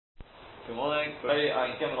Good morning.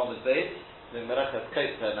 I'm Gimel on the base. Doing Merechas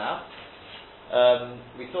Kotzer now.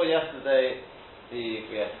 We saw yesterday we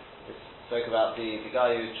spoke about the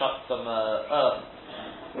guy who chucked some earth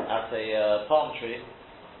at a palm tree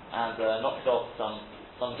and knocked off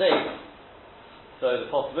some dates. So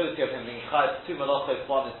the possibility of him being chayav two malachos,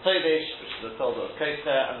 one is Todesh, which is the Tolda of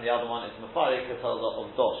Kotzer, and the other one is Mefarik, the Tolda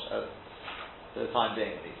of Dosh, for the time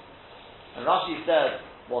being at least. And Rashi said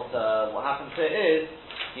what happens here is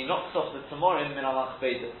he knocks off the Tamorim min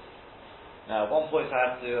al-Machbedas. Now, at one point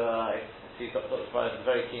I have to, see Dr. Price is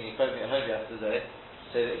very keen, he phoned me at home yesterday,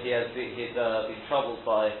 say that he's been troubled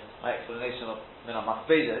by my explanation of min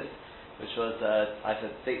al-Machbedas, which was, I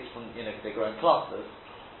said, dates from, they grow in clusters,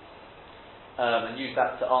 and use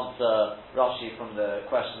that to answer Rashi from the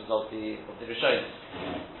questions of the Rishonim.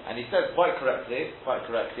 And he said quite correctly,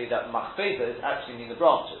 that Machbedas actually mean the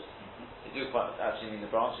branches. They do quite actually mean the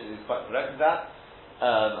branches, he's quite correct with that.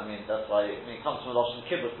 That's why it comes from Lashon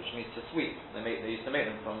Kibbutz, which means to sweep. They used to make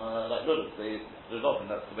them from like lulav, and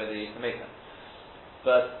that's the way they used to make them.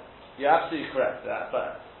 But you're absolutely correct with that.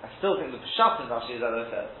 But I still think the Pshat in Rashi is, as I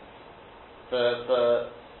said, the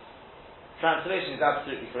translation is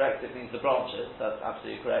absolutely correct. It means the branches. That's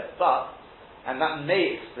absolutely correct. And that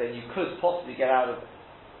may explain. You could possibly get out of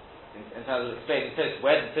in terms of explaining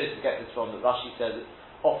where did Tosfos get this from? That Rashi says it's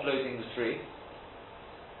offloading the tree.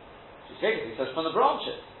 He says from the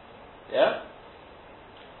branches, yeah.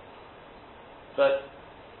 But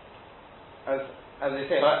as they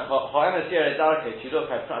say, if you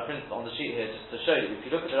look, I printed on the sheet here just to show you. If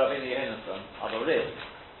you look at the Rabbeinu Yehonan from Adorim,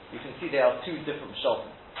 you can see there are two different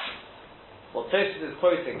pshatim. What Tosfos is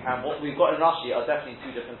quoting and what we've got in Rashi are definitely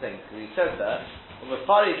two different things. Because he says there,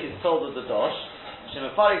 Mefarik is told of the dosh,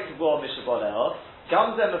 Shemefarik tibor mishaboleho,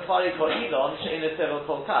 Gamze Mefarik or Elon she'ina sevel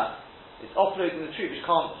kol kas. It's offloading the tree which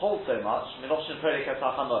can't hold so much. And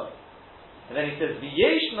then he says,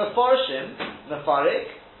 "V'yesh mefarshim mefarik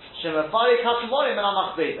shemefarik hatamorim and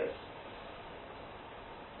amachbedas."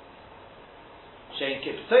 Shein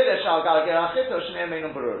kiptodesh al galgerachito shnei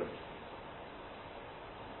meinum berurim.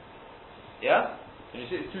 Yeah, and you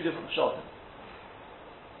see it's two different pshatim.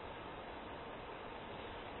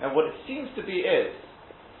 And what it seems to be is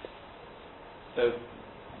so.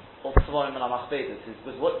 Because what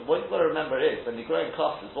you've got to remember is, when you grow in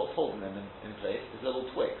clusters, what's holding them in place is little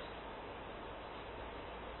twigs.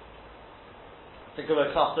 Think of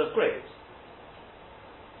a cluster of grapes.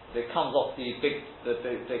 It comes off the big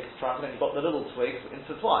trunk, and then you've got the little twigs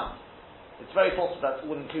intertwined. It's very possible that's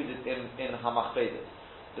all included in Hamachbedas.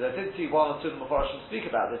 But I did see one or two of the Mepharshim speak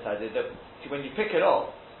about this idea that when you pick it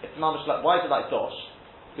off, it's mamish like, why is it like dosh?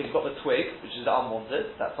 Because you've got the twig, which is the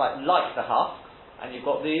unwanted, that's like the husk, and you've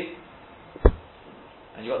got the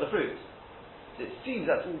fruit. So it seems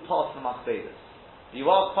that's all part of the Machbedas. You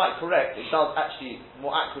are quite correct. It does actually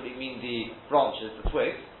more accurately mean the branches, the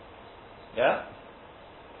twigs. Yeah,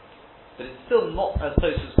 but it's still not as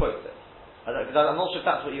close as quotes it. Because I'm not sure if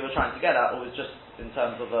that's what you were trying to get at, or was just in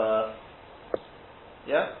terms of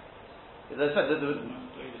yeah. As I said, the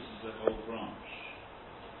Machbedas is the whole branch.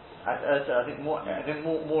 I think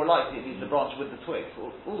more likely it means the branch with the twigs,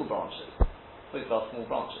 all the branches. Those are small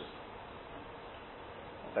branches.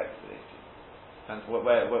 Effectively, and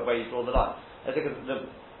where you draw the line. I think the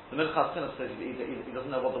Minchas Chinuch says he doesn't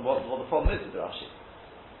know what the problem is with the Rashi.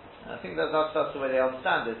 And I think that's the way they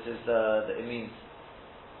understand it, is that it means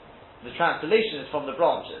the translation is from the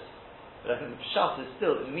branches, but I think the pshat is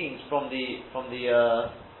still it means from the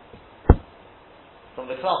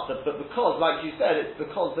cluster. But because, like you said, it's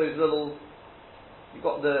because those little you've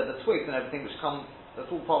got the twigs and everything which come. That's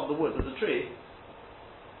all part of the wood of the tree.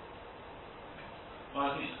 Well,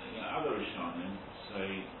 I think other Rishonim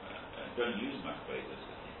say don't use Machbedas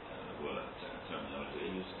as the word terminology.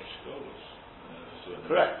 They use Eshkolos.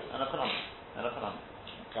 Correct. Anachanam.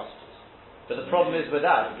 Clusters. But the problem is with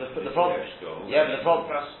that. The problem. Yeah, but the problem.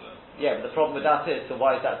 Yeah, but the problem with that is. So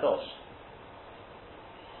why is that dosh?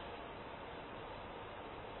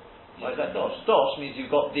 Why is that dosh? Dosh means you've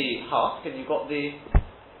got the husk and you've got the.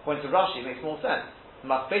 Point of Rashi makes more sense.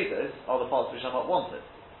 Machbedas are the parts which are not wanted.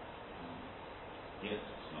 Yes,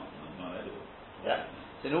 it's not edible. Yeah.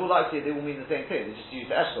 So in all likelihood, they all mean the same thing. They just use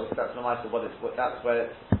the eshkol because that's the nice of that's where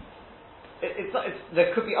it's not. There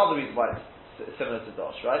could be other reasons why it's similar to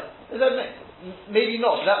dosh, right? Maybe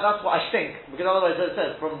not. That's what I think, because otherwise, as it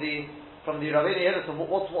says from the Rabbeinu Yehonan,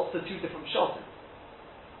 what's the two different pshatim?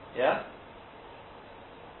 Yeah.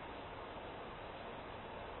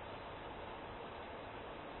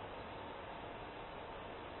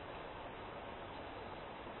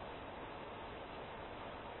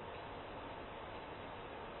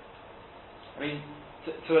 I mean,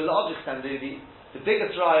 to a large extent, the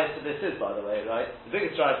biggest riot to this is, by the way, right? The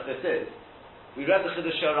biggest riot to this is, we read the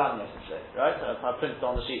Chiddush Yoran yesterday, right? I printed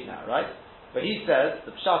on the sheet now, right? But he says,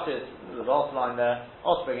 the Pshat is, the last line there,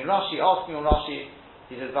 asking on Rashi,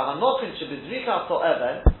 he says, V'hanochin shebizrika to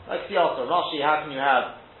even, like the also, Rashi, how can you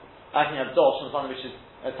have dosh on something which is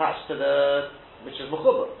attached to which is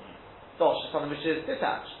mechuber? Dosh is something which is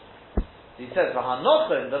detached. He says,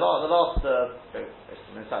 V'hanochin, the last,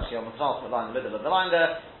 it's actually on the transmit line in the middle of the line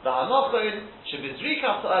there, V'hanochin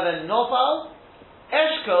shebizrika to even nofal,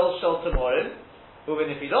 eshkol shel temorim,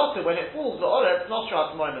 when if it falls, the oretz, not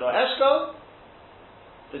shrat temorim or eshkol,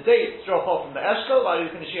 the dates drop off from the eshkol, while you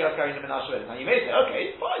can shira carrying them in Ashwedes. Now you may say,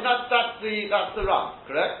 okay, fine, that's the Ram,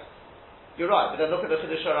 correct? You're right, but then look at the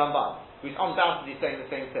Chiddush Rambam, who's undoubtedly saying the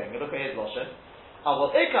same thing. You look at his lashon.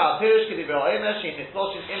 Avol ikar pirish kedivra oimer shein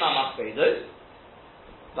nitzloshin imam machbedos,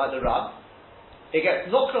 like the Ram. It gets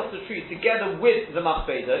knocked off the tree together with the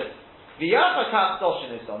machbedos. V'yachakat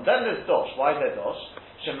doshin is on. Then there's dosh. Why is there dosh?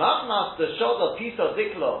 Shemachnas the shodol piso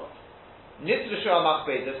diklo nitzrishua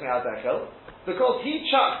machbedos me'adekel. Because he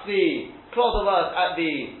chucked the clod of earth at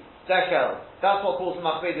the dekel, that's what causes the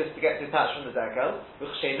machbedos to get detached from the dekel.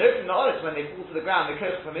 When they fall to the ground, they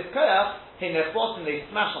coach from his koyach, and they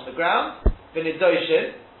smash on the ground,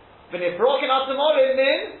 v'nidoshin, v'nidbroken up the morim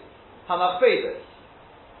min hamachbedos.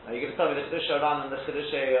 Now you're going to tell me the Chiddush Yoran and the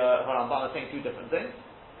Chiddush Rambam are saying two different things.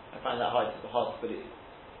 I find that hard to believe.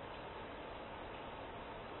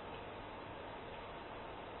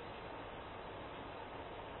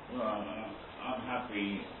 Well, I'm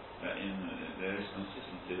happy that there is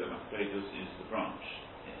consistency that machbedos is the branch.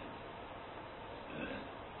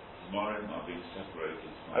 Morim are being separated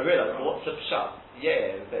from I realise, what's the pshat?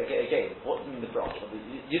 Yeah, but again, what do you mean the branch?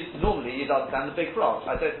 Normally you'd understand the big branch.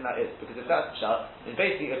 I don't think that is, because if that's pshat, then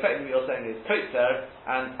basically, effectively what you're saying is kotzer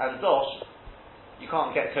and dosh, you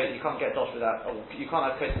can't get dosh without, or you can't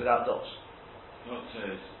have kotzer without dosh.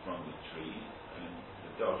 Kotzer is from the tree, and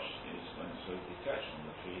the dosh is when it's sort of detached from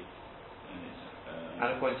the tree, and it's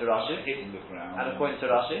and according to Rashi, hitting the ground. And according to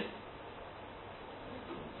Rashi, it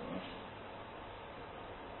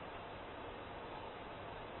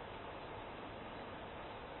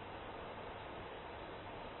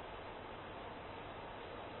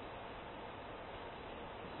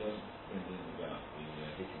doesn't bring in about the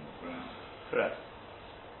hitting the ground. correct.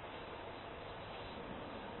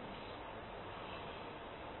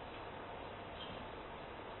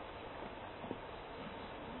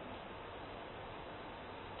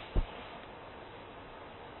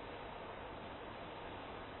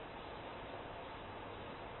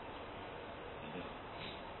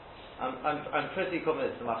 I'm pretty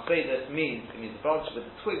convinced the machbedos means the branch with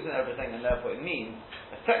the twigs and everything, and therefore it means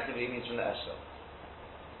from the eshkol.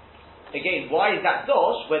 Again, why is that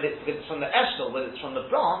dosh? Whether it's from the eshkol, whether it's from the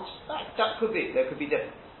branch, that could be. There could be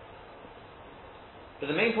different. But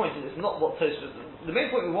the main point is it's not what Tosfos. The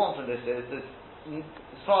main point we want from this is that,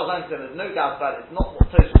 as far as I'm concerned, there's no doubt about it. It's not what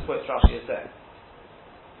Tosfos quotes Rashi is saying.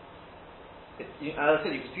 As I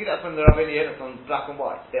said, you can see that from the Rabbeinu Yonah on black and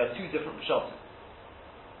white. They are two different pshatim.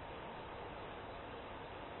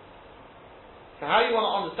 So how you want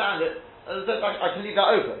to understand it, as I said, I can leave that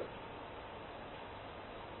open.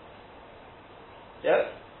 Yeah?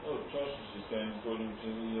 Well, Tosfos is going according to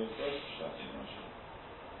the first shot in Rashi.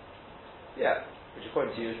 Yeah, which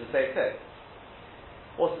according to you is the same thing.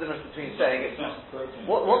 What's the difference between saying it's not?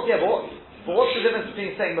 But what's the difference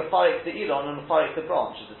between saying Mefarik the Elon and Mefarik the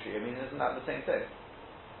branch of the tree? I mean, isn't that the same thing?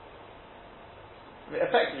 I mean,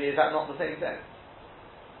 effectively, is that not the same thing?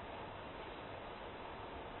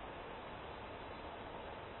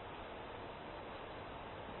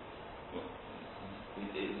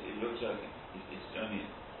 It looks like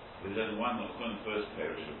there's only one, according to the first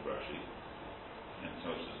parish of Rashi, and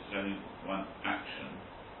so there's only one action,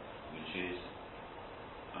 which is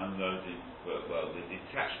unloading, the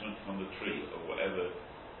detachment from the tree, or whatever.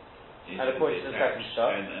 And according to the second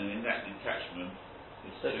shot. And in that detachment,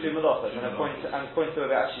 there's two malachas, and according to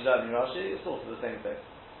where we're actually learning Rashi, it's also the same thing.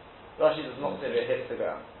 Rashi does not say that it hits the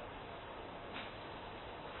ground.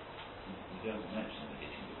 He doesn't mention the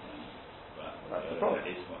hitting the ground, but that's the problem.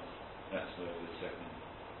 That's where the second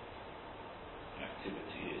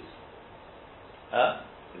activity is.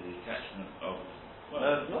 The detachment of. Well,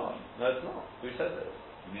 no, it's not. No, it's not. Who says it?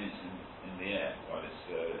 I mean, it's in the air, while it's.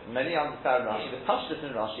 Many understand Rashi. The pashtus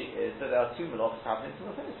in Rashi is that there are two malachas happening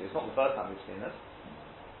simultaneously. It's not the first time we've seen this.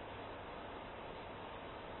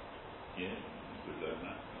 Yeah, you could learn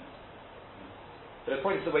that. Yeah. But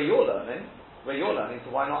according to the way you're learning,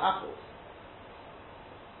 so why not apples?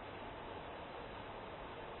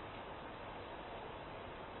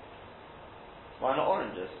 Why not oranges?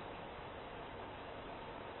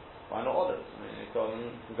 Why not others? I mean, you can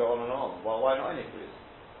go on and on. Why not any foods?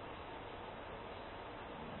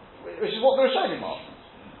 Which is what the Rishonim are.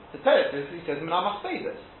 The Torah says, he says, "Menamach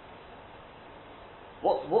Beidus."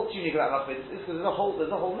 What's unique about Menamach Beidus is because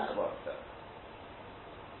there's a whole network there.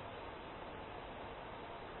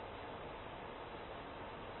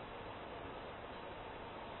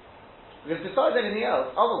 Because besides anything else,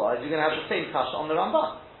 otherwise you're going to have the same kasha on the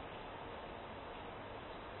Ramban.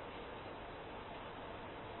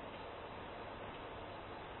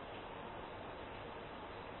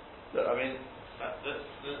 Look, I mean,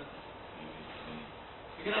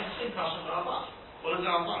 you're going to have the same kasha on the Ramban. What does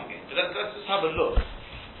the Ramban mean? But let's just have a look.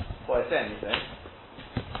 What I say anything.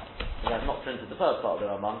 I've not printed the first part of the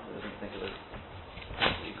Ramban, so I didn't think it was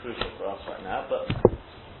absolutely crucial for us right now, but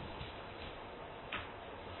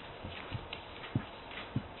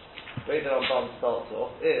the way the Ramban starts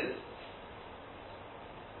off is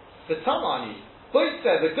the Tamani. Both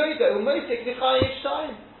said the Goda Umotik Nichayev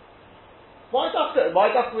Shine. Why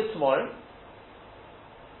dafka with tomorrow?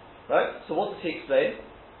 Right? So what does he explain?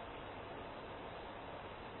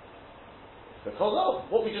 Because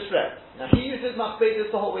of what we just read. Now he uses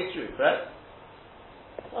Machbeidus the whole way through, correct?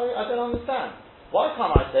 I don't understand. Why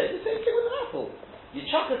can't I say the same thing with an apple? You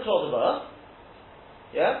chuck a clod of earth,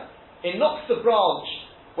 yeah? It knocks the branch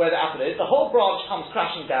where the apple is, the whole branch comes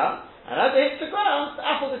crashing down, and as it hits the ground, the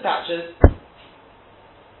apple detaches.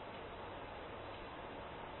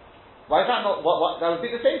 Why is that not, that would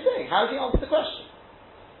be the same thing. How does he answer the question?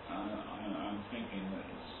 I'm thinking that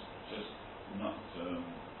it's just not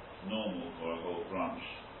normal for a whole branch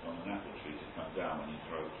on an apple tree to come down when you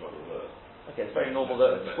throw a clod of earth. Okay, it's very normal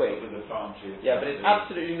that a twig. With a palm tree. Yeah, but it's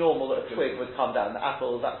absolutely normal that a twig would come down. The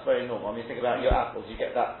apple, that's very normal. I mean, think about your apples, you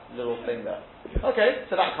get that little thing there. Yeah. Okay,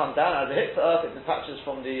 so that comes down, as it hits the earth, it detaches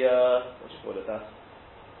from the, what do you call it there?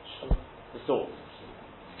 The stalk.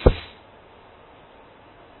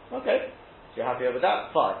 Okay, so you're happy over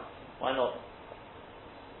that? Fine. Why not?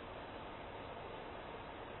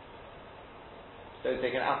 So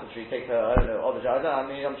take an apple tree, take I don't know, other jars. I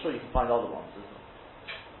mean, I'm sure you can find other ones, isn't it?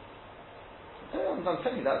 I'm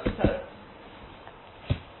telling you that's the terror.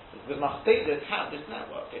 The Machbeidus have this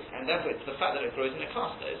network, and therefore it's the fact that it grows in a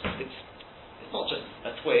cluster. It's not just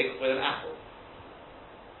a twig with an apple.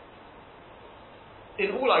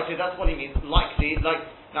 In all likelihood, that's what he means. Likely, now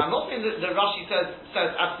I'm not saying that the Rashi says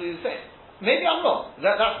absolutely the same. Maybe I'm wrong.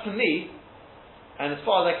 That's to me, and as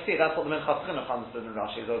far as I can see, that's what the Minchas Chinuch understood in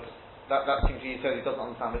Rashi. That seems to he says he doesn't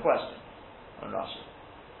understand the question on Rashi.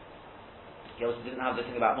 He also didn't have the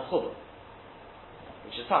thing about Mechubah,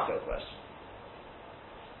 which is a Taka question.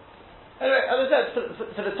 Anyway, as I said,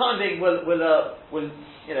 for the time being, we'll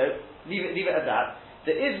leave it at that.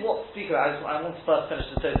 There is what to speak about. I want to first finish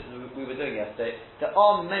the sentence we were doing yesterday. There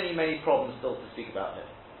are many, many problems still to speak about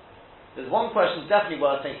here. There's one question definitely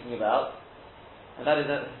worth thinking about, and that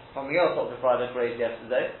is something else Dr. Freilich raised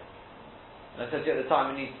yesterday. And I said to you at the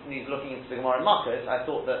time, when he's looking into the Gemara in Makkos, I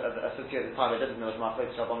thought that, I said to you at the time, I didn't know it was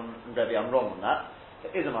Makkos, Rabban and Rebbe, I'm wrong on that.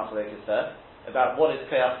 There is a Makkos there, about what is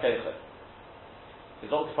Kayach Kochot.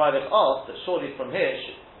 Because Dr. Freilich asked that surely from here,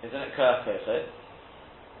 isn't it Kayach Kochot?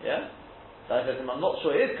 Yeah? So I said to him, I'm not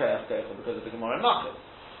sure it is Kayach Kochot because of the Gemara in Makkos.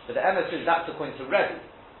 But the MS is that's according to Rebbe.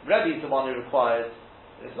 Rebbe is the one who requires,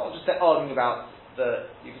 it's not just arguing about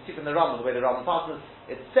you can see from the Rambam, the way the Rambam passes,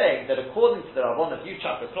 it's saying that according to the Rabban, if you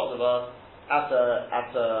chuck a clod of earth at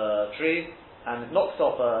a tree, and it knocks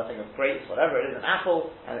off a thing of grapes, whatever it is, an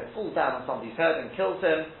apple, and it falls down on somebody's head and kills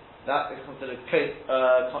him, that is considered Kayach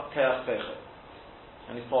Kochot.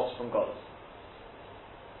 And he's passed from God.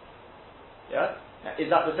 Yeah? Now,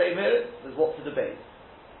 is that the same here? There's what to debate.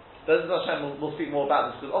 Bezos Hashem will speak more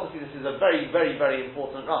about this, because obviously this is a very, very, very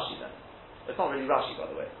important Rashi then. It's not really Rashi, by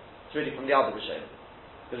the way. It's really from the other Rishonim.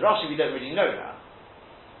 Because Rashi we don't really know now.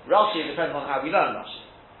 Rashi depends on how we learn Rashi.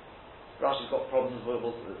 Rashi's got problems with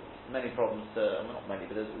many problems not many,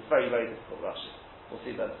 but it's very, very difficult Rashi. We'll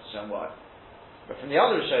see Bezos Hashem why. But from the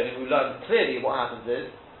other Rishonim who learn clearly what happens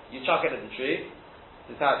is, you chuck it at the tree,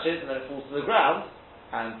 detaches, and then it falls to the ground,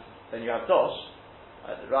 and then you have Dosh,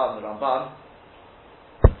 rather than the Ramban.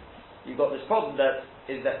 You've got this problem that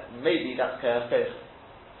maybe that's Kayach Kochot.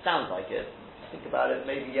 Sounds like it. If you think about it,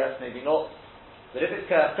 maybe yes, maybe not. But if it's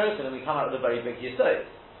Kayach Kochot, then we come out with a very big Yesod.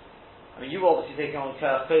 I mean, you obviously taking on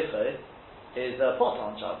Kayach Kochot is pot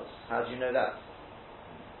on Shabbos. How do you know that?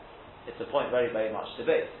 It's a point very, very much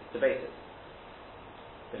debated.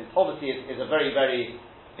 But it obviously is a very, very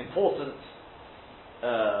important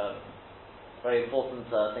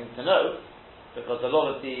thing to know, because a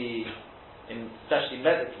lot of especially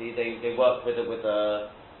medically, they work with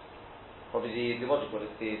probably the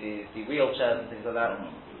wheelchairs and things like that.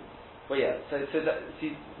 Well, yeah. So that,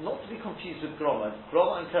 see, not to be confused with groma.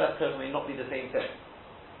 Groma and kerf may not be the same thing,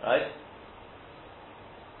 right?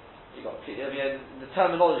 You got the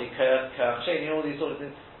terminology kerf, sheni, all these sort of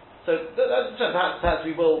things. So perhaps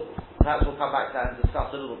we'll come back to that and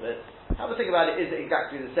discuss a little bit. Have a think about it. Is it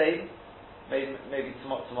exactly the same? Maybe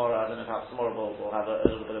tomorrow. I don't know. Perhaps tomorrow we'll have a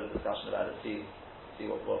little bit of a discussion about it. See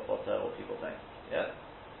what people think. Yeah.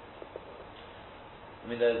 I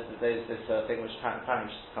mean, there's this thing which apparently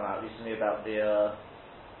just come out recently about the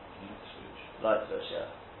light switch. Yeah.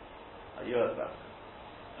 You heard about it?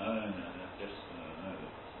 No, just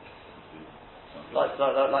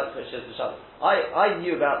light switches to shut. I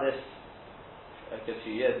knew about this a good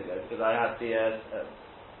few years ago because I had a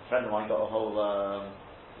friend of mine got a whole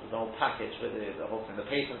package with the whole thing, the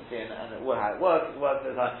patency and how it works.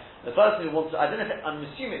 The person who wanted, I'm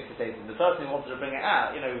assuming it's the same thing. The person who wanted to bring it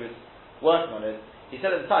out, who was working on it. He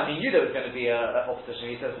said at the time he knew there was going to be a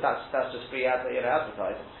opposition. He says that's just free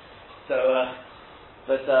advertising. So,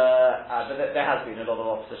 but there has been a lot of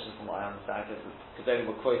opposition from what I understand because they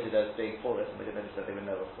were quoted as being for it, and they said they were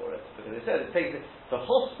never for it because they said the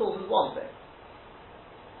hospitals is one thing.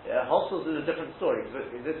 Yeah, hospitals is a different story.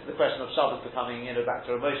 This is the question of Shabbos becoming back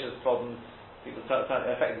to Ramosha's problem. People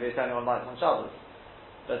effectively turning on lights on Shabbos,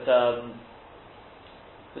 but.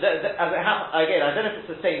 As it again, I don't know if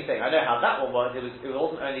it's the same thing. I know how that one worked. It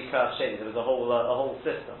wasn't only curved shades. There was a whole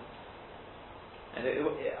system. And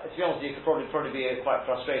to be honest, you could probably be quite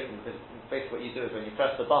frustrating because basically what you do is when you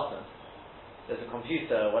press the button, there's a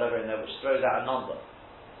computer or whatever in there which throws out a number,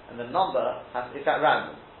 and the number it's at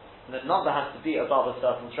random, and the number has to be above a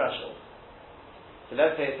certain threshold. So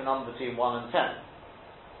let's say it's a number between 1 and 10.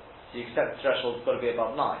 So you accept the threshold's got to be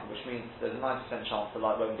above 9, which means there's a 90% chance the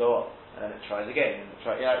light won't go up. And then it tries again, and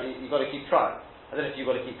you've got to keep trying. I don't know if you've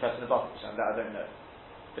got to keep pressing the button, I don't know.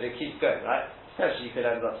 But it keeps going, right? Potentially you could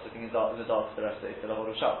end up sitting in the dark for the rest of the day for the whole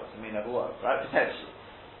of Shabbos. It may never work, right? Potentially.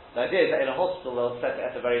 The idea is that in a hospital they'll set it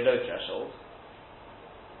at a very low threshold,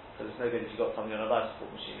 because it's no good if you've got something on a life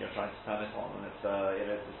support machine, you're trying to turn it on, and it's,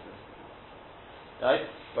 right?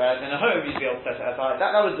 Whereas in a home you'd be able to set it at high.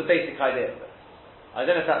 That was the basic idea of it. I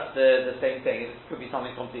don't know if that's the same thing. It could be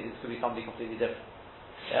something completely different.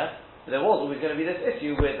 Yeah? But there was always going to be this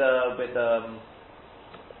issue with what's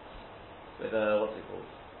it called?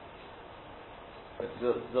 With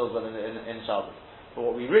Zilzal in Shabbos. But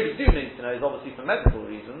what we really do need to know is obviously for medical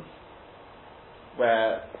reasons,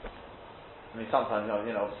 where sometimes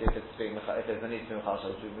obviously if there's a need to be Mechal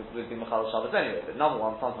Shabbos, we'd be Mechal Shabbos anyway. But number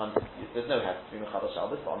one, sometimes there's no have to be Mechal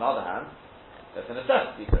Shabbos. But on the other hand, there's a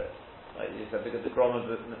necessity for it. Like you said, because the Groma,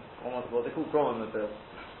 what they call Groma Mobil.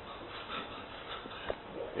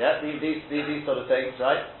 Yeah, these sort of things,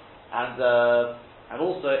 right? And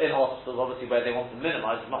also in hospitals, obviously, where they want to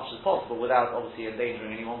minimise as much as possible without obviously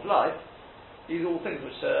endangering anyone's life. These are all things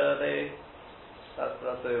which that's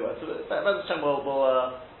the way it works. So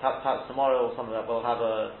we'll perhaps tomorrow or something like that we'll have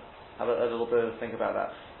a little bit of a think about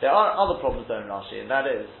that. There are other problems though in Rashi, and that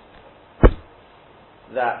is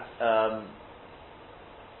that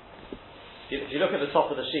if you look at the top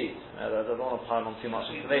of the sheet, I don't want to pile on too much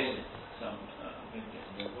information.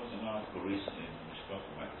 There was an article recently in the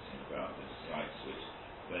Mishpacha magazine about this light switch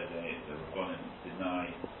where the Rabbanim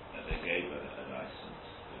denied that they gave a license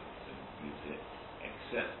to use it,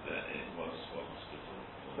 except that it was for hospital.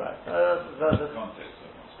 Right. The context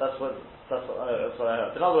of hospital. That's what I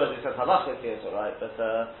heard. In other words, it says halachically it's all right, but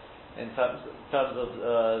in terms of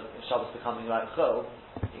Shabbos becoming like chol,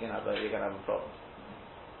 you're going to have a problem.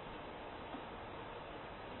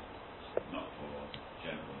 Not for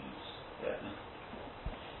general use. Yeah.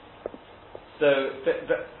 So, but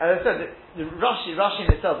as I said, the Rashi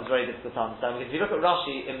in itself is very difficult to understand, because if you look at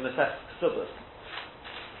Rashi in Masech Ksubos,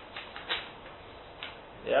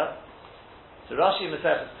 yeah? So Rashi in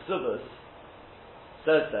Masech Ksubos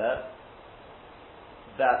says there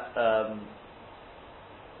that,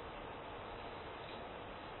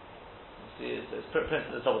 it's printed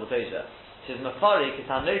at the top of the page there. It says, Mafari,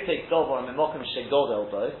 Kitanote Gobor Mimokim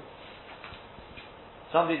Shegodel Bo.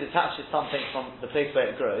 Somebody detaches something from the place where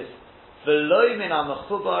it grows. V'loi min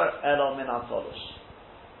ha-mechubar elo min ha-tolosh.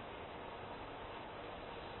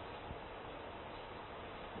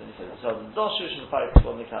 Then he says, Doshush Mefari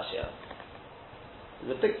Kibon Mikashia.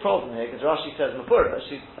 There's a big problem here, because Rashi says Mefurish,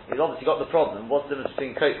 he's obviously got the problem. What's the difference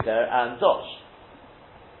between Kote there and Dosh?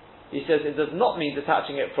 He says it does not mean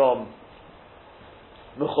detaching it from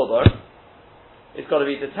Mechubar. It's got to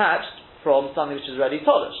be detached from something which is already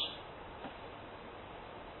Tolosh.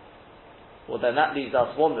 Well, then that leaves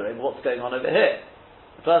us wondering what's going on over here.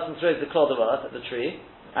 The person throws the clod of earth at the tree,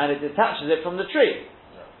 and it detaches it from the tree.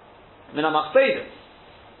 Minamach Beidus.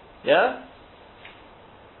 Yeah?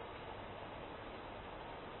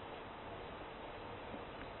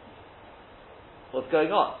 What's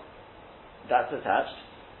going on? That's attached.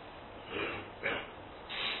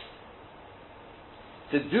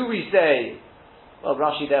 So do we say, well,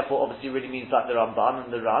 Rashi therefore obviously really means like the Ramban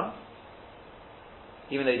and the Ran,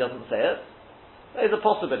 even though he doesn't say it? There's a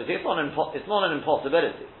possibility. It's not an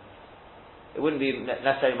impossibility. It wouldn't be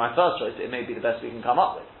necessarily my first choice, but it may be the best we can come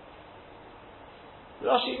up with.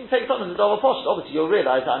 Rashi takes on as a double posh. Obviously you'll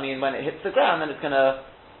realise that, when it hits the ground, then it's going to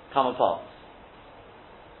come apart.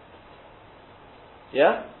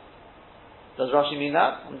 Yeah? Does Rashi mean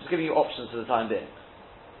that? I'm just giving you options for the time being.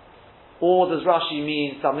 Or does Rashi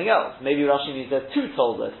mean something else? Maybe Rashi means there's two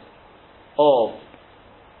toldas of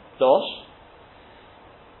dosh.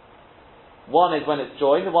 One is when it's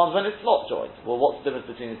joined, the one's when it's not joined. Well, what's the difference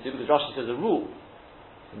between the two? Because Rashi says a rule.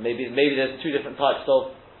 Maybe there's two different types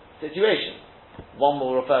of situations. One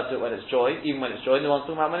will refer to it when it's joined, even when it's joined, the one's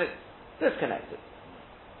talking about when it's disconnected.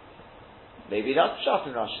 Maybe that's Pshat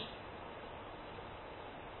in Rashi.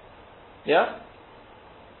 Yeah?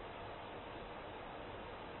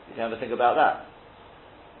 You can have a think about that.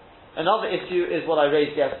 Another issue is what I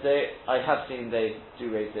raised yesterday. I have seen they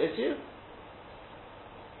do raise the issue.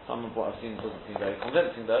 Some of what I've seen doesn't seem very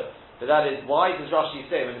convincing though. But that is, why does Rashi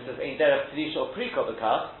say when it says Ein Derech Kedusha or Priko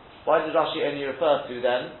B'Kach, why does Rashi only refer to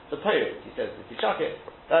then the Period? He says, if you chuck it,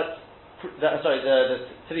 the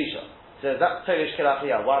Kedusha. He says, that's Perish Kelach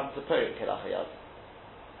Hayad. Why happens to Period Kelach Hayad?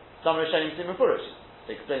 Some Rishonim say Mefurish.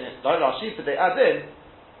 They explain it like Rashi, but they add in,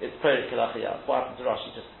 it's Period Kelach Hayad. What happens to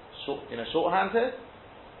Rashi? Just shorthand here?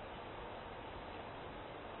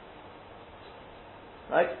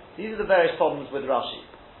 Right? These are the various problems with Rashi.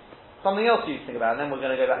 Something else you think about, and then we're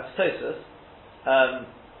going to go back to Tosfos.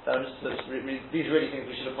 These are really things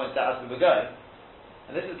we should have pointed out as we were going.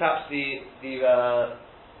 And this is perhaps the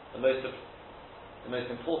most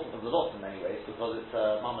important of the lot in many ways, because it's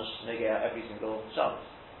mamash negea every single Shabbos.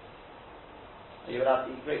 Are you allowed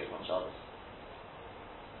to eat grapes on Shabbos?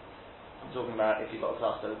 I'm talking about if you've got a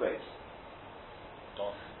cluster of grapes.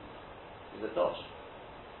 Dosh. Is it dosh?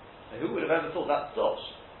 Now, who would have ever thought that's dosh?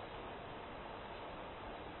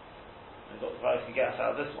 Dr. Price can get us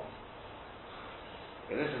out of this one.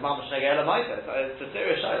 Okay, this is Mamash Negei Elamaita. It's a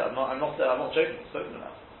serious shayla. I'm not joking. It's spoken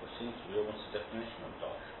about. It seems to be almost a definition of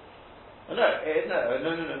dosh. No,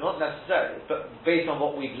 not necessarily. But based on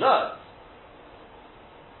what we've learned,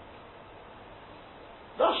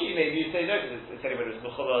 Rashi maybe you say no, because it's anyway it's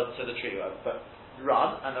mechuba to the tree, but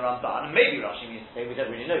Ran and the Ramban, and maybe Rashi means to say we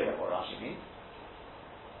don't really know yet what Rashi means.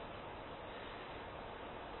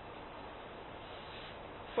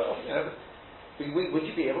 Well, would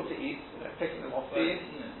you be able to eat, picking them off the...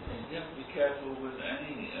 You have to be careful with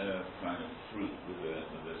any kind of fruit with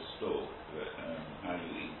a stalk, how you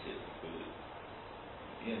eat it.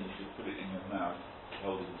 You should put it in your mouth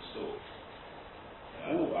holding the stalk.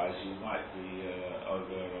 Otherwise you might be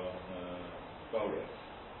over on Boris.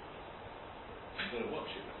 You've got to watch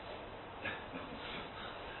it.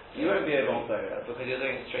 You won't be able to because you're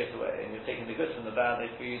doing it straight away and you're taking the good from the bad.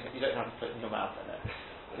 If you don't have to put it in your mouth in it.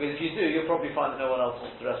 Because if you do, you'll probably find that no one else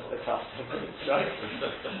wants the rest of the class to fruits, right?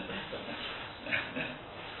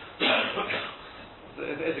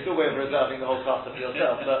 It's a good way of reserving the whole cluster for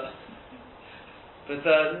yourself, but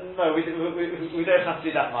no, we don't have to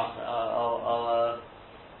do that much.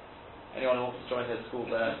 Anyone who wants to join his school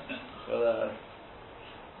there will.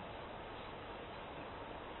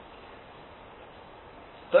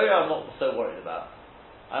 Though I'm not so worried about.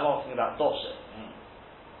 I'm asking about dosha.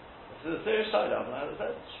 This is a serious side of it.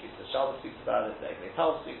 The Shalva speaks about it, the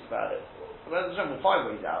Tal speaks about it. The Rebbe will find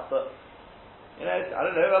ways out, but I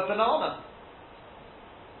don't know, a banana.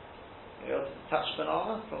 You detach a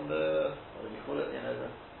banana from the what do you call it?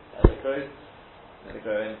 As it grows, let it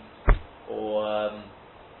grow in, or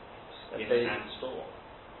in a hand store.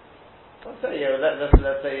 Let's say you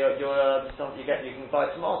can buy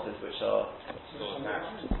tomatoes which are on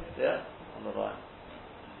the vine.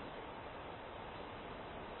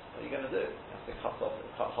 What are you going to do? You have to cut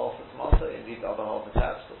half the tomato and leave the other half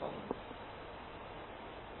attached or something.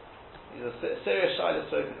 These are serious shilas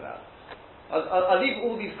spoken about. I'll leave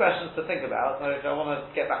all these questions to think about. If I want to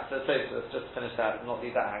get back to the Tosfos, just to finish that, and not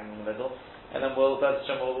leave that hanging in the middle, and then we'll try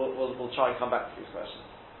and come back to these questions.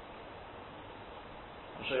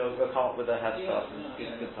 I'm sure you'll come up with a head start.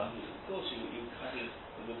 Good time. Of course, you cut it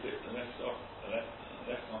with a bit left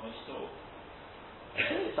on the stalk.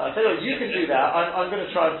 So I tell you what, you can do that. I'm going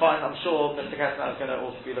to try and find. I'm sure Mr. Kessler is going to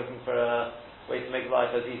also be looking for a way to make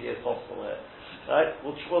life as easy as possible here. Right?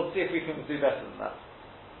 We'll see if we can do better than that.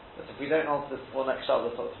 But if we don't answer this for next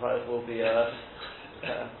Shabbos, we'll be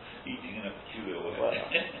eating in a peculiar way. Well,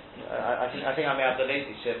 I think I may have the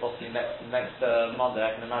lazy shit possibly next Monday.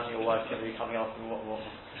 I can imagine your wife going to be coming up and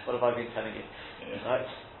what have I been telling you? Yeah. Right?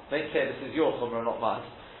 Make clear this is your chumrah, not mine.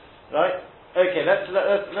 Right? Okay, let's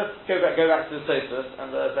go back to the Tosfos,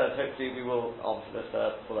 and then hopefully we will answer this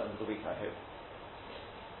before the end of the week, I hope.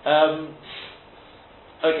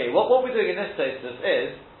 Okay, what we're doing in this Tosfos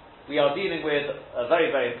is we are dealing with a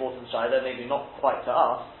very, very important shayla, maybe not quite to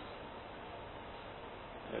us.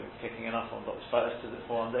 Picking enough on Dr. Spiros to this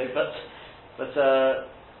one day, but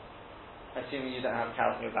assuming you don't have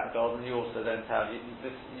cows in your back garden, you also don't have. You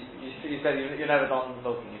said you've never done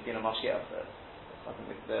milking. You've been a mashgiach, so I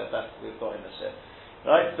think it's the best we've got in this shit,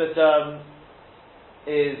 right? But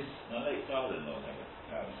is my late father-in-law never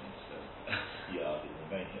cows in his yard in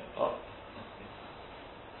Romania. Oh.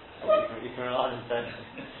 You can rely on him then.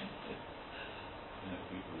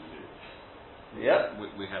 People do. Yeah.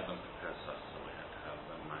 We had them for Pesach, so we had to have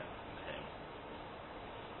them made from him.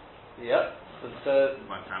 Yeah. But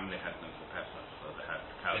My family had them for Pesach, so they had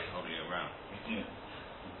cows all year round. Yeah.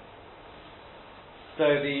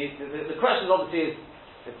 so the question is obviously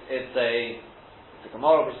it's a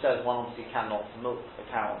Gemara which says one obviously cannot milk a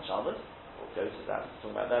cow on Shabbos. We'll go to that. We'll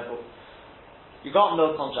talk about that, but you can't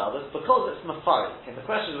milk on Shabbos because it's mafarik. And the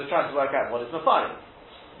question is we're trying to work out what is mafarik.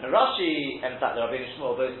 Now Rashi, and in fact the Rabbeinu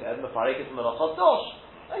Shmuel both said mafarik is melachot dosh.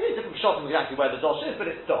 Okay, different shocking exactly where the dosh is, but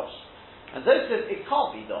it's dosh. And those said it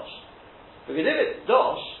can't be dosh. Because if it's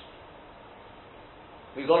dosh,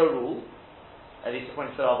 we've got a rule, at least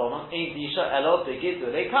according to the Rabbanon, ein disha elo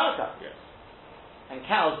begidulei karka. And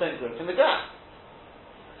cows don't grow from the ground.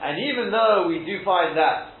 And even though we do find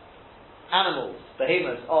that animals,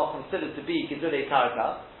 behemoths, are considered to be gidulei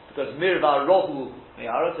karka, because mirva rohu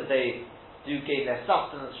me'ara, that they do gain their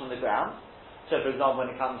sustenance from the ground. So, for example, when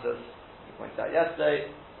it comes to, we pointed out yesterday,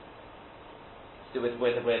 to do with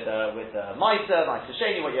Maisa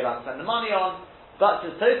Sheni, what you're allowed to spend the money on. But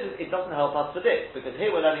to Tosfos, it doesn't help us for this, because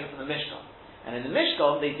here we're learning from the Mishkan. And in the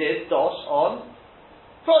Mishkan, they did dosh on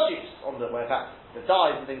produce, on the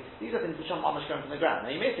dyes and things. These are things which are mamash going from the ground.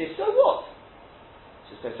 Now you may say, so what?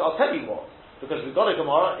 So I'll tell you what. Because we've got a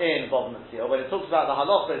Gemara in Bava Metzia, when it talks about the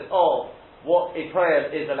halachas of what a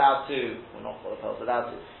prayer is allowed to, well not what a prayer is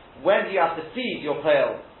allowed to, when do you have to feed your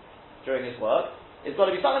prayer during his work? It's got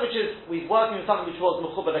to be something which is, we're working with something which was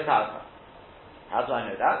mechuba lekarka. How do I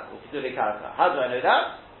know that? Or kidu lekarka. How do I know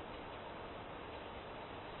that?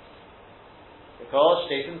 Because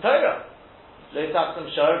Shaitan Torah. Lo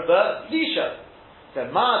taksim shor b'lisha. So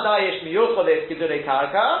ma dayesh miyuchol es kidu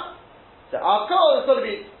lekarka. So our call has got to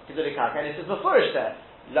be kidu lekarka. And it says mefurish there.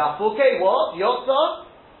 Lafuke what? Yotza?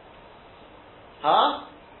 Huh?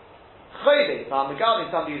 Chayde. So I'm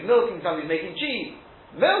regarding somebody who's milking, somebody who's making cheese.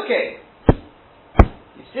 Milking!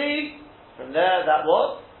 You see, from there, that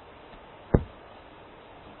what?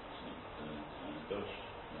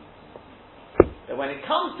 That when it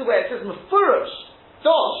comes to where it says mefurish,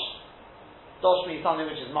 dosh means something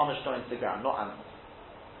which is mamish thrown into the ground, not animals.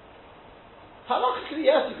 Halachically,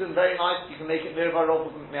 yes, you can make it mirva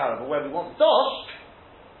rob mi'ara, but where we want dosh,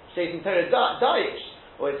 Shaitan Torah dayish,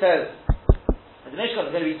 or it says, in the Mishkan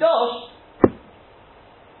it's going to be dosh,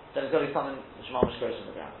 then it's going to be something which mamish grows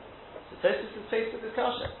from the ground. So Tosfos is faced with this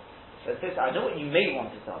kasha. So I know what you may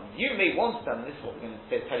want to tell me. You may want to tell me, this is what we're going to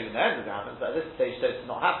tell you in the end of the happens, but at this stage Tosfos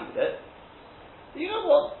is not happy with it. But you know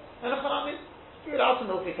what? You're allowed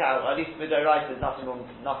to milk a cow, at least midoraita, there's nothing wrong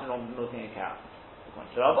with milking a cow.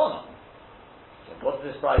 According to Rabbanon. So what's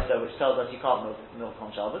this price though which tells us you can't milk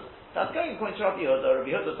on Shabbos? That's going according to Rabbi Yehuda.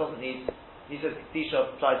 Rabbi Yehuda doesn't need, he says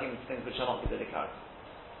Tisha applies even to things which are not good at a cow.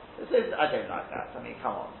 I don't like that. I mean,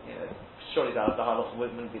 come on. Surely the halach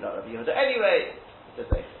wouldn't be like Rabbi Yehuda. Anyway, it's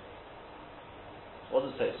a safe. What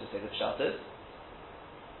does Tosfos say the pshat is?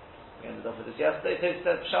 We ended off with this yesterday. Tosfos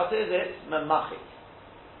said pshat is it's memachit.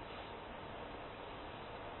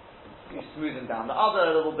 You smoothen down the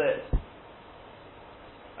other a little bit.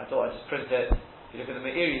 I thought I'd just print it. If you look at the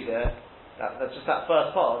Meiri there, that's just that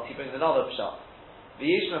first part. He brings another pshat.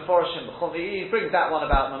 V'yish meforashim. He brings that one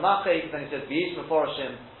about memachit. Then he says v'yish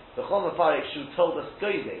meforashim. B'chol mefarik shu told us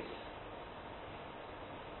goydes.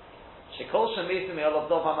 Shekol shemisim me'alav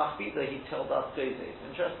dov ha'machbida. He told us goydes.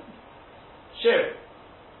 Interesting. Shearing.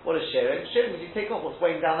 What is shearing? Shearing means you take off what's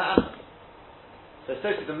weighing down the animal. So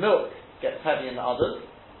the milk gets heavy in the others.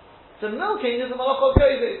 So milking is a malachot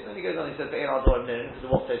goydes. Then he goes on. He says the ein ador because of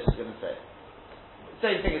what Tosfos is going to say.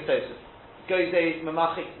 Same thing as Tosfos. Goydes,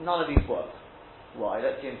 memachit. None of these work. Why?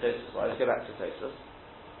 Let's see in Tosfos. Right, let's go back to Tosfos.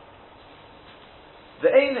 The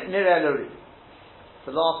ein nireh lori.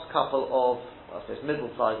 The last couple of, I suppose,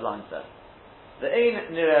 middle-sized lines there. The ein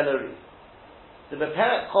nireh lori. The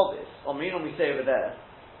Beperet Chovis, or Minum we say over there,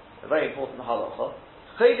 a very important halacha.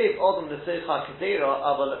 Chaydev Odom L'Seicha Kedera,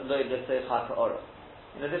 Aval Lo L'Seicha Ka'ora.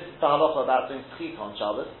 This is the halacha about doing schita on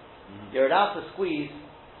Shabbos. You're allowed to squeeze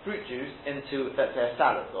fruit juice into, let's say, a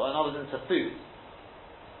salad, or in other words, into food.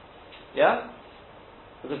 Yeah?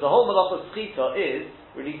 Because the whole malacha of schita is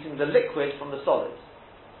releasing the liquid from the solid.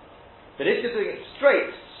 But if you're doing it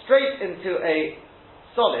straight into a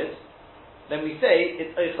solid, then we say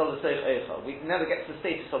it's eichel l'seich eichel. We never get to the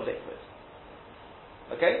status of liquid.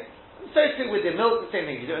 Okay? So too with the milk, the same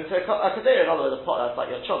thing. You do it into a kadera, in other words, a pot, that's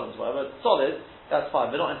like your cholents, whatever. Solid, that's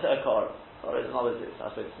fine, but not into a kara. Or in other words,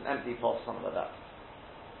 I suppose it's an empty pot, something like that.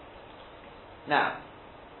 Now,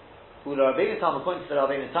 Ula Rabbeinu Tam, according to the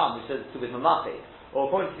Rabbeinu Tam, who says it's to with mamachi,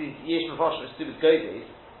 or according to the Yesh Mephoshim, it's to with gobies,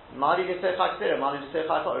 Mali L'Seicha Kedera, Mali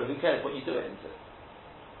L'Seicha Ka'ora, who cares what you do it into?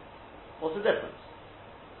 What's the difference?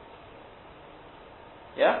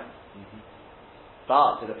 Yeah?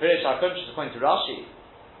 But to the Pirish HaKunshas, according to Rashi,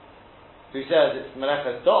 who says it's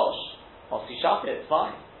Melechas Dosh, Osi Shapir, it's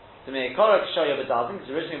fine. To me, Korah Kshoya B'Dazin,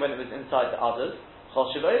 because originally when it was inside the others,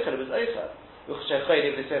 Chol Shiv Eichel, it was Eichel.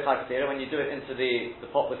 When you do it into the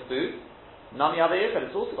pot with food, Nami Ave Eichel,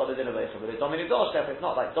 it's also got a din of Eichel. But the Domini Dosh, therefore it's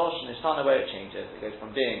not like Dosh and Ishtana where it changes. It goes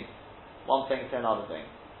from being one thing to another thing.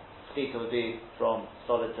 Schita would be from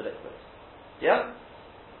solid to liquid. Yeah?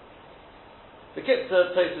 The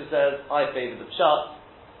Kitzur, Tosfos says, I favour the Pshat,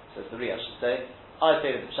 says the Ri, I should say, I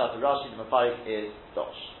favour the Pshat of Rashi, the Mafarik is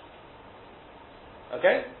Dosh.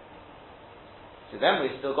 Okay? So then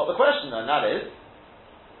we've still got the question though, and that is,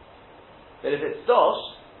 that if it's Dosh,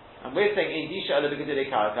 and we're saying Indisha Ola B'Gedurei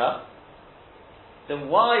Karka, then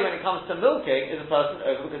why, when it comes to milking, is a person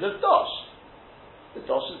over because of Dosh? The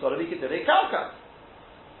Dosh has got to be Gedurei Karka.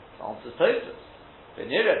 The answer is Tosfos.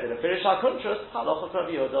 V'nireh, the Pirish HaKunshas, Halacha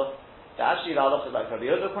Rabbi Yehuda. Actually, the halacha is like Rabbi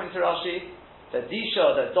Yehuda according to Rashi, that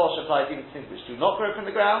Disha, that Dosh applies even to things which do not grow from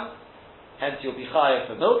the ground, hence you'll be chayav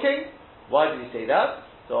for milking. Why do we say that?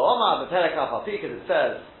 So Omar B'Perek HaPapi, because it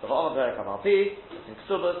says, Omar B'Perek HaPapi, it's in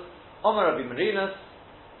Ksubas, Omar Rabbi Marinus,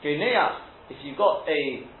 Geneach, if you've got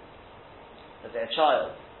a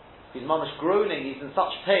child, who's mamish groaning, he's in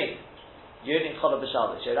such pain, Yonin Chola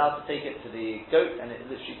B'Shabbos, you're allowed to take it to the goat, and it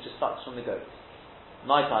literally just sucks from the goat.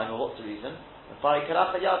 My time, or what's the reason?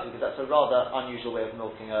 Because that's a rather unusual way of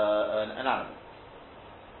milking an animal.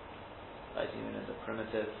 Right, even as a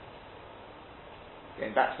primitive.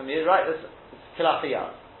 Going back from here, right, it's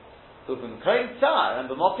kilachayat. Ubim koin tsar, and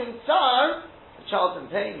b'mokim tsar, the child's in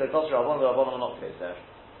pain, the Kosher Rabbanon will not place there.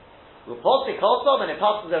 U'posik also, and it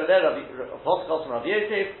passes over there, U'posik also from Rabbi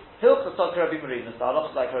Yosef, Hilchasok Rabbi Marinus, the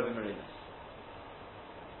halach like Rabbi Marinus.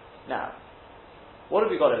 Now, what have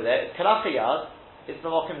we got over there? It's kilachayat, it's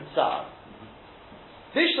b'mokim tsar.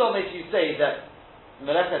 Vishlom, if you say that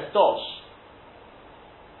Melechas Dosh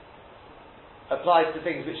applies to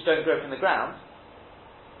things which don't grow from the ground,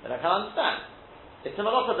 then I can understand. It's a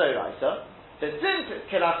Malacha Doraisa, but since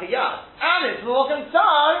it's Kilachiyat and it's Melechas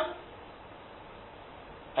Tsar,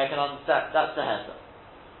 I can understand, that's the Hesed.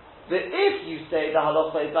 But if you say the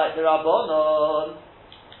Halacha is like the Rabbanon,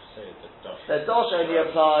 the Dosh only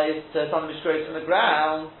applies to something which grows from the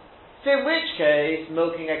ground, so in which case,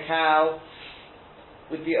 milking a cow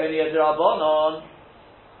would be only a Rabbanon.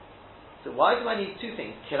 So why do I need two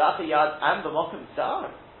things? Kirat Yad and B'mokim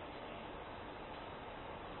Tsar?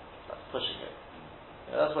 That's pushing it.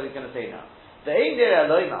 Yeah, that's what he's going to say now. The Ein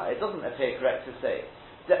Dereh Eloima, it doesn't appear correct to say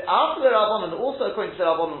that after the Rabbanon, also according to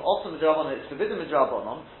the Rabbanon, also with the Rabbanon, it's forbidden with the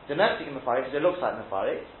Rabbanon, domestic and Mefarik, because it looks like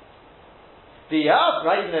Mefarik. The Yav,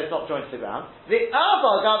 right, even though it's not joined to the ground, the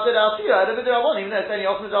Aval Gav Did Al Tira, with the Rabbanon, even though it's only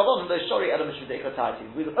often with the Rabbanon, those Shori Elam Shvidei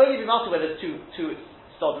Kotayati. We'll only be master where there's two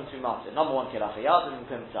and two master. Number one, Kilachayat and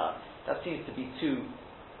Kumtzar. That seems to be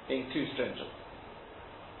being too stringent.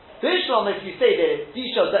 Bishlom, if you say that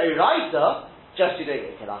Disha Zeraita, just you do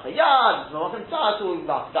it, Kilachayat, Kumtzar, it's all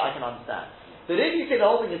master, that I can understand. But if you say the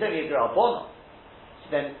whole thing is only a Drabona,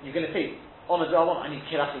 then you're going to say, on a Drabona, I need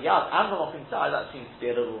Kilachayat and Kumtzar, that seems to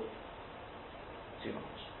be a little too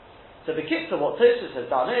much. So the Kitzur, what Tosfos has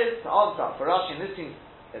done is, to answer for Rashi, and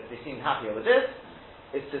they seem happier with this,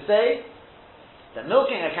 is to say that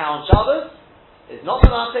milking a cow on Shabbos is not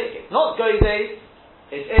Manatik, it's not Goyze,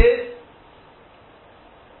 it is,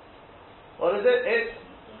 what is it? It's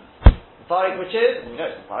Mefarik, which is, we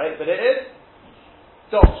know it's Mefarik, but it is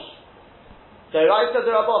Dosh. Deraisa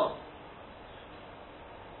D'Rabbanan.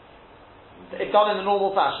 It's done in the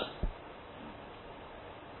normal fashion.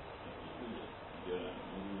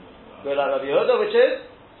 Go like Rabbi Yehuda, which is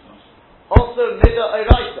also Mida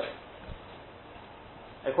Oraisa,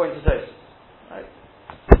 according to Tosfos. Right?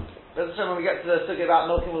 When we get to the sugya about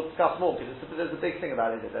milking, we'll discuss more because there's a big thing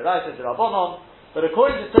about it. Right? It's Rabbanon, but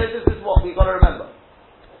according to Tosfos, this is what we've got to remember.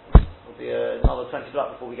 It'll be another 20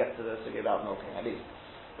 blocks before we get to the sugya about milking, at least.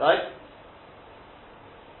 Right?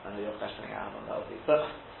 I know you're questioning out on that,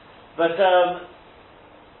 but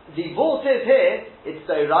the vault is here. It's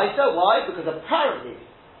Doraisa. Why? Because apparently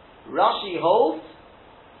Rashi holds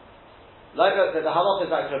like that the halach is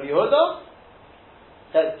like Rabbi Yehuda,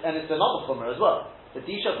 and it's another chumrah as well. The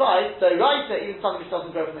Disha applies, so Raisa, even something which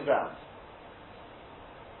doesn't grow from the ground.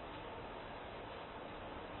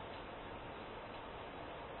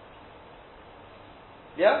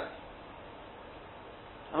 Yeah?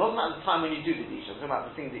 I'm not talking about the time when you do the Disha, I'm talking about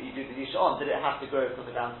the things that you do the Disha on. Did it have to grow from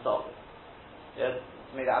the ground to start with? Yeah?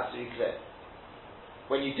 To make that absolutely clear.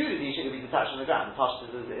 When you do the Disha, it will be detached from the ground. The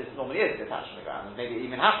Pashtus normally is detached from the ground, and maybe it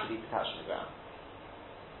even has to be detached from the ground.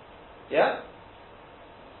 Yeah?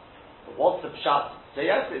 But what's the pshat? So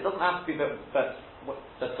yes, it doesn't have to be, but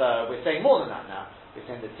we're saying more than that now. We're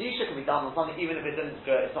saying the Disha can be done on something even if it didn't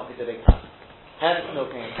grow, it's not considered a cow. Hence,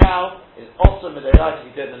 milking a cow is also midorayis if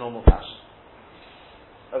you do it in the normal fashion.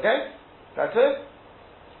 Okay? That's it?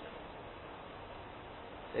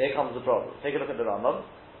 So here comes the problem. Take a look at the Rambam.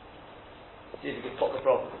 See if you can spot the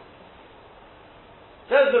problem.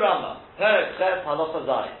 Says the Rambam, Perek Ches Halacha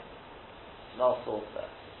Zayin. Last source there.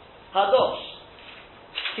 Hadosh.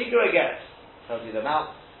 Kikro Get. Tells you the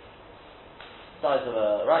amount. Size of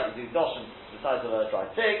a, right, you do dosh and the size of a dry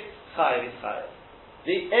fig. Chayev is chayev.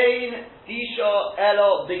 The Ein Disha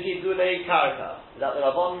Elo B'Gidulei Karka. Is that the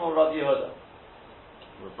Rabbanon or Rabbi Yehuda?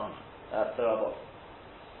 Rabbanon. That's the Rabbanon.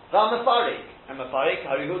 V'Mefarik. And Mefarik,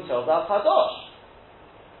 Harihu tells us Hadosh.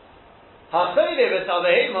 Ha'chayde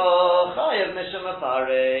v'Salvehema Chayev Mishum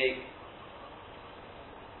Mefarik.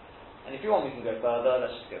 And if you want, we can go further.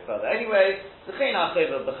 Let's just go further. Anyway, the this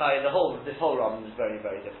whole Rambam is very,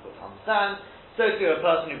 very difficult to understand. So to a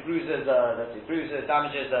person who bruises,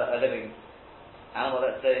 damages a living animal,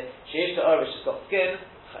 let's say, sheish to which has got skin,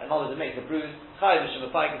 in other words, it makes a bruise. Chayev mishum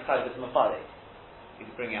mefarik is chayev b'mafarik. You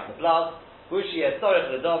can bring out the blood. Bushi has storich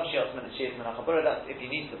l'dom shios min hachabura. That's if you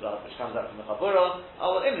need the blood, which comes out from the chabura.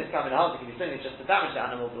 Our imlis come in house. It can be something just to damage the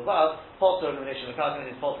animal to the blood. Potter elimination mekalkel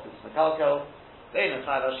is potter because it's mekalkel. It's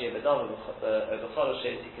got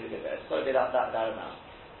to be that amount.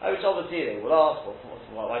 Which obviously they will ask,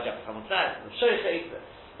 why do you have to come on that?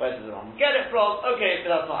 Where does the Rambam get it from? Okay,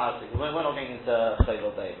 but that's not our thing. We're not getting into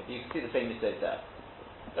Chayil Day, but you can see the same mistake there.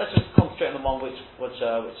 Let's just concentrate on the one which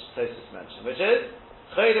Tosfos mentioned, which is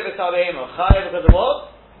Chayil V'Tabehim or Chayev because of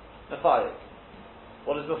what? Mefarik.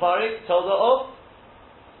 What is Mefarik? Tolda of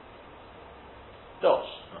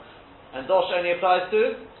Dosh. And Dosh only applies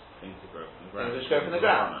to Things that grow from the ground. Things which grow from the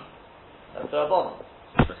ground. That's the Rabbanon.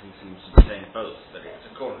 But he seems to be saying both, that it's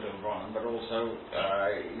according to Rabbanon, but also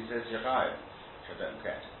he says Yechayev, which I don't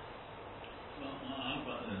get. Well, I've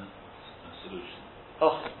got a solution.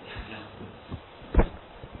 Oh.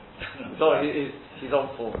 Sorry, he's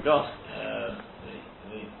on form. Go on.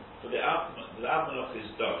 For the Almanoch is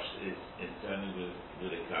Dosh is internally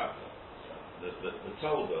with a karka. The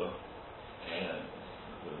Toldo,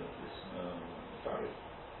 this Farid,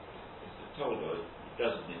 the Toldo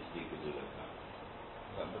doesn't need to be Gedula karka.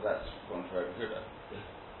 But that's going to Rabbi Yehuda.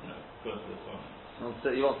 No, going to the phone. So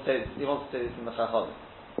you want to say this in the Chachamim.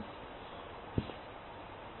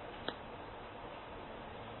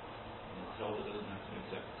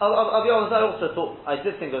 I'll be honest, I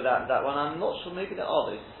did think of that one. I'm not sure, maybe there are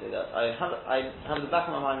those who say that. I have in the back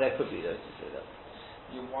of my mind there could be those who say that.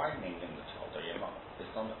 You're widening in the child, or you're not. It's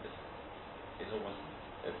almost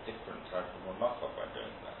a different type of a muffler by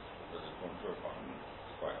doing that. Because according to Rabbanon,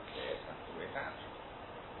 it's quite clear it has to be attached.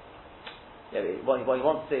 Yeah, what you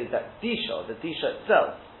want to say is that the Disha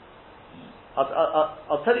itself,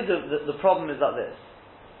 I'll tell you the problem is like this.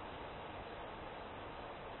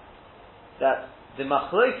 That the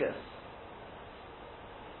machlokes,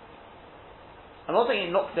 I'm not saying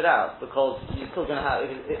he knocked it out because you're still going to have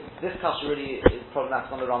this kasha really is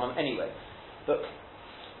problematic on the Rambam anyway. But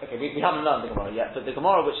okay, we haven't learned the Gemara yet. But the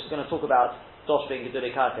Gemara, which is going to talk about Dosh being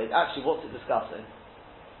Gedulei Karka, actually what's it discussing?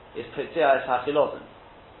 Is Petzias Hachilozin,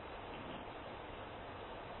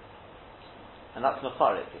 and that's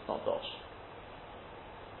Mefarik. It's not Dosh.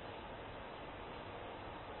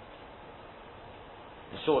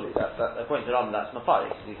 And surely, that according to Rambam, that's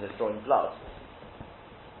Mefarik because he's drawing blood.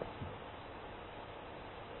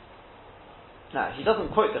 Now, he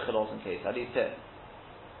doesn't quote the Chilozin case, at least here.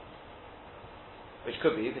 Which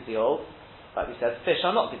could be, because he holds, like we said, fish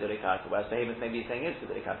are not Gedulei Karka, whereas behemoth maybe saying is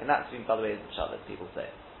Gedulei Karka, and that's, by the way, the pshat that people say.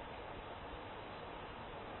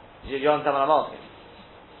 Do you understand what I'm asking?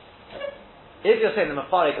 If you're saying the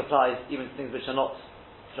mafarik applies even to things which are not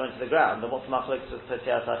joined to the ground, then what's the machlokes with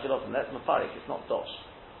Totiyas Achilotim? That's mafarik, it's not dosh.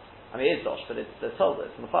 I mean, it is dosh, but it's told that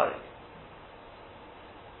it's mafarik.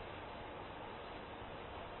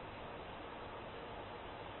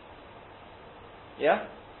 Yeah?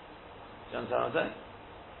 Do you understand what I'm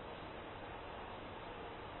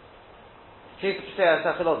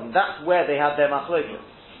saying? That's where they had their machlokes.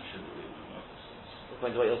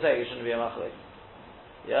 According to what you're saying, it shouldn't be a machlokes.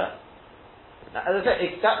 Yeah? Now, as I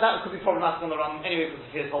said, that could be problematic on the Ram anyway because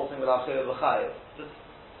of his whole thing with Achil B'chayev.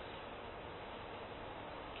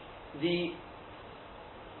 The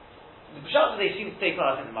pshat that they seem to take on,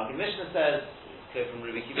 I think the Maggid Mishnah says, it's clear from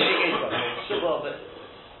Rabbi Kiva Eged, but Shubal, but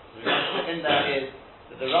in there is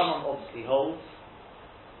that the Rambam obviously holds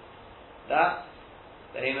that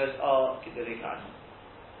the behemoths are Gedolei Karka.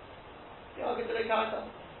 They are Gedolei Karka.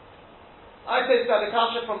 I say it's got the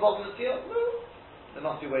kasha from Bob and the field. No. There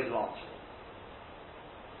must be ways of answering.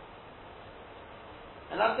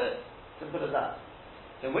 And that's it. Simple as that.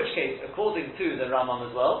 So in which case, according to the Rambam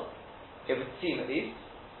as well, it would seem at least,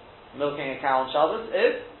 milking a cow on Shabbos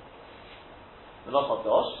is Melachot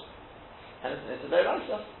Dosh, and it's a very nice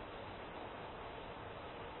stuff.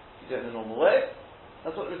 You do it in the normal way,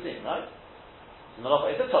 that's what it would seem, right?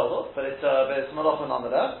 It's a total, but it's Melachot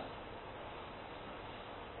nonetheless.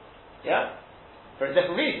 Yeah? For a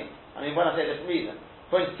different reason. I mean, when I say a different reason,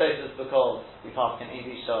 according to Tosfos, because we pass in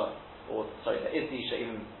Isha, or sorry, there is Isha,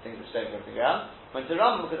 even things which don't go to the ground. When to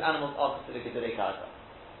Rambam, because animals are considered Gedolei Karka.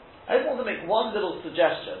 I just want to make one little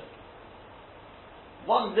suggestion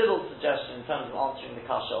in terms of answering the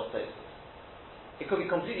kasha of Tosfos. It could be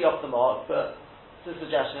completely off the mark, but it's a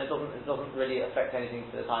suggestion. It doesn't really affect anything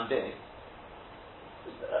for the time being.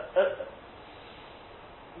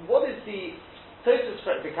 What is the Tosfos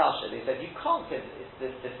correct the kasha? They said you can't say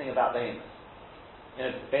this thing about behemoths.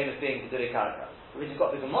 Behemoths being Gedolei Karka. Because you've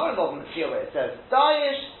got the Gemara involved in the field where it says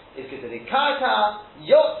Daesh is Gedolei Karka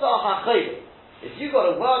Yotza HaChayli. If you've got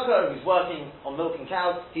a worker who's working on milking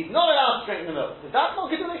cows, he's not allowed to drink the milk, because that's not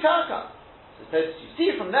Gedolei Karka. So you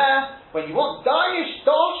see from there, when you want Daesh,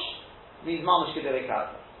 Dosh, means Mamash Gedolei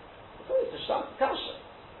Karka. So it's a Shtak Kasha.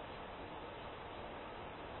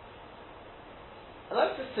 I'd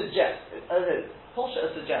like to suggest, Posha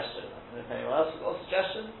a suggestion. I don't know if anyone else has got a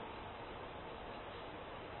suggestion.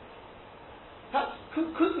 Perhaps,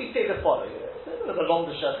 could we say the following? It's a bit of a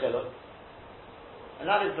longer shechiluk, and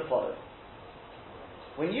that is the following.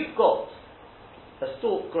 When you've got a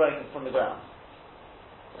stalk growing from the ground,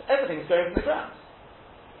 everything's growing from the ground.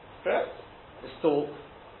 Correct? The stalk,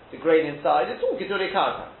 the grain inside, it's all Gedolei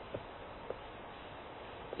Karka.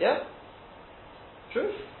 Yeah?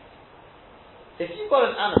 True? If you've got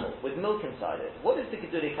an animal with milk inside it, what is the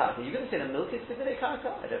Gedolei Karka? Are you going to say the milk is Gedolei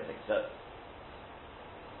Karka? I don't think so.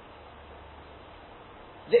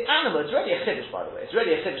 The animal, it's already a chiddush, by the way. It's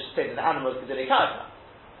already a chiddush to say that the animal is Gedolei Karka.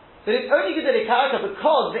 But it's only Gedolei Karka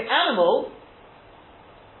because the animal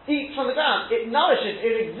eats from the ground. It nourishes,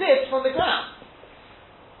 it exists from the ground.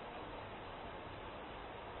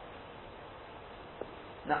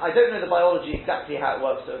 Now, I don't know the biology exactly how it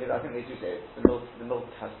works, so I think they do say it. The milk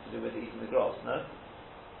has to do with eating the grass, no?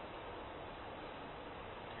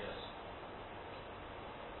 Yes.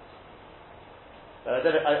 But I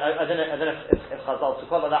don't know if Chazal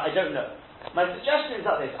took on that. I don't know. My suggestion is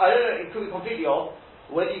that this. I don't know. It could be completely off.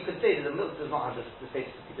 Whether you could say that the milk does not have the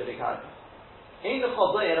status of Gedolei Karka. In the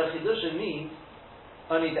Chodayah, a Chidusha means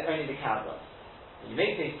only the cow does. You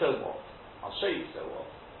may say, so what? I'll show you so what.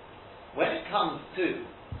 When it comes to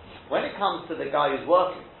the guy who's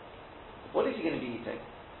working, what is he going to be eating?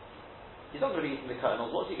 He's not going to be eating the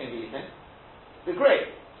kernels. What's he going to be eating? The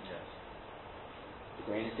grain. Yes.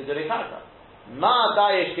 The grain is Gedolei Karka. Ma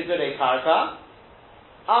Daesh Gedolei Karka,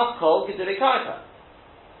 Afkol Gedolei Karka.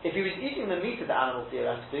 If he was eating the meat of the animal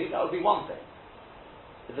theoretically, that would be one thing.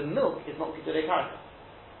 But the milk is not Gedolei Karka.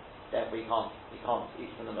 Therefore he can't eat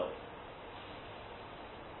from the milk.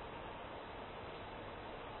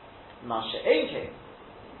 Masha Einkein,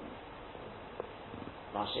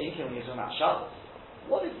 when you're talking about Shabbos,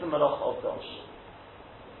 what is the Melacha of Dosh?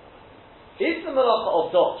 Is the Melacha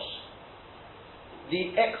of Dosh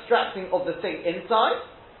the extracting of the thing inside?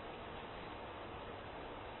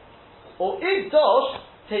 Or is Dosh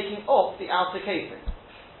taking off the outer casing?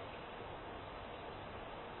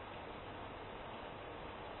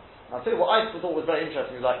 I'll tell you what I thought was very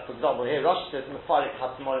interesting, like, for example, here Rashi says, Mefarik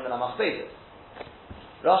Hatmorim and Amachbezis.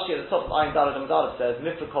 Rashi at the top of Ayin Daled and Daled says,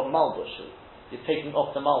 Mifrikom Malbush. You're taking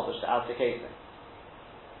off the Malbush, the outer casing.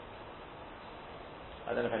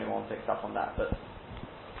 I don't know if anyone picks up on that, but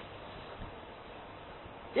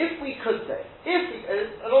if we could say,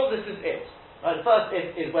 and all this is it, Right, the first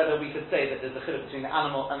if is whether we could say that there's a chiluk between the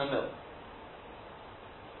animal and the milk.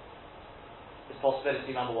 It's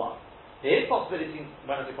possibility number one. There is possibility,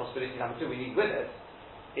 when I say possibility number two, we need with it,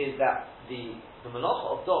 is that the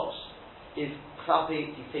malacha of dosh is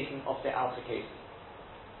klapi, he's taking off the outer casing.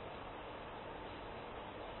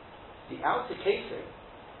 The outer casing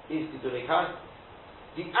is gedulei karka.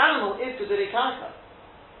 The animal is gedulei karka.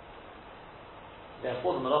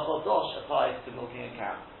 Therefore, the malacha of dosh applies to milking a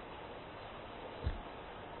cow.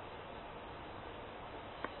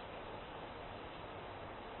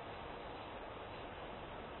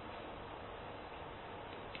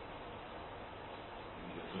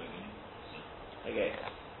 Okay.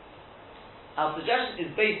 Our suggestion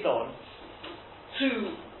is based on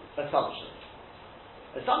two assumptions.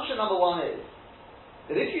 Assumption number one is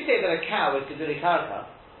that if you say that a cow is gedulei karka,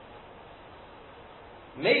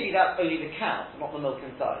 maybe that's only the cow, not the milk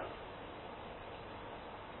inside.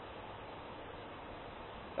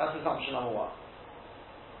 That's assumption number one.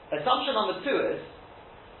 Assumption number two is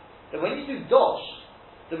that when you do dosh,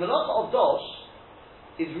 the malacha of dosh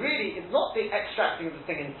is really, it's not the extracting of the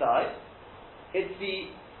thing inside, but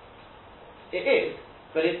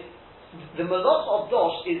the malacha of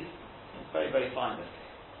dosh is very, very fine.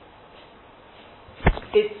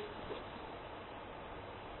 It's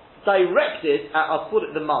directed at, I'll call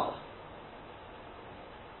it the mother.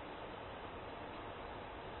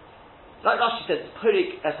 Like Rashi says,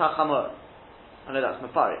 Purik es ha-chamor. I know that's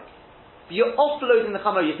Mefarik. But you're offloading the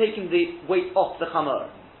chamor, you're taking the weight off the chamor.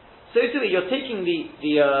 So to it, you're taking the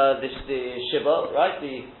shiva, right,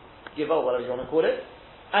 the giver, whatever you want to call it,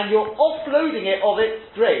 and you're offloading it of its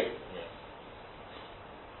grain.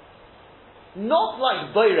 Not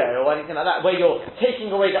like boirer or anything like that, where you're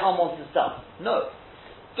taking away the unwanted stuff. No.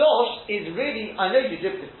 Dosh is really, I know you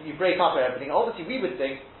break up everything, obviously we would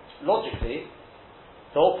think, logically,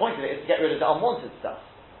 the whole point of it is to get rid of the unwanted stuff.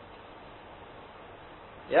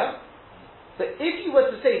 Yeah? But if you were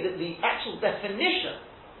to say that the actual definition,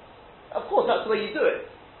 of course that's the way you do it,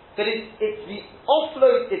 but it's the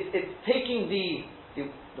offload, it's taking the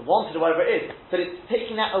wanted or whatever it is, but it's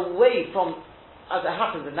taking that away from, as it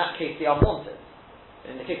happens in that case, the unwanted.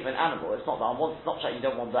 In the case of an animal, it's not the unwanted, it's not that you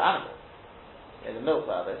don't want the animal. Yeah, the milk,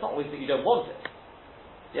 whatever, it's not always that you don't want it.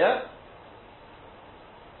 Yeah?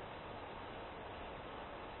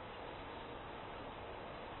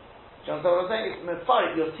 Do you understand what I'm saying? It's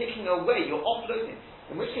mefarik, you're taking away, you're offloading.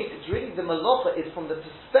 In which case, it's really the malacha is from the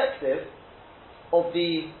perspective of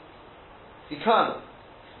the kernel,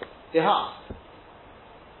 the husk.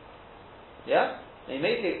 Yeah? Now you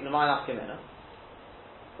may say, the mine afkamina.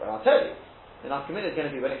 Well, I'll tell you. The afkamina is going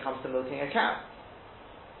to be when it comes to milking a cow.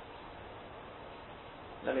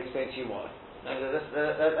 Let me explain to you why.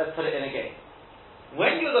 Let's put it in again.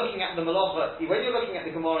 When you're looking at the malacha, when you're looking at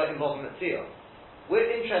the Gemara involving the tziyah,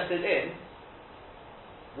 we're interested in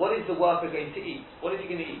what is the worker going to eat? What is he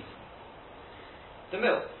going to eat? The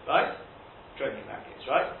milk, right? Drinking that case,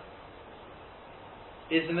 right?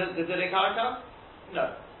 Is the milk the gedulei karka?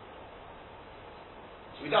 No.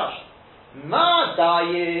 So we dash. Ma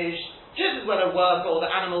dayish, just as when a worker or the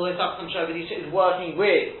animal is up some show that he is working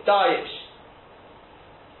with dayish.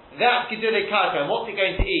 That's gedulei karka. What's he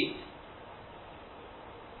going to eat?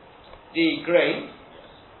 The grain,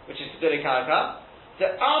 which is gedulei karka. The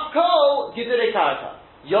alcohol gedulei karka.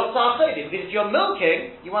 Yotzah chaydi, because if you're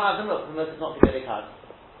milking, you want to have the milk. The milk is not gedulei karka.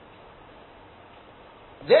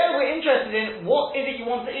 There we're interested in what is it you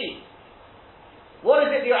want to eat. What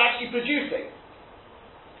is it that you're actually producing?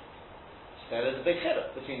 So there's a big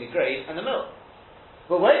chiluk between the grain and the milk.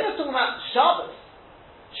 But when you're talking about Shabbos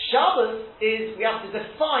is we have to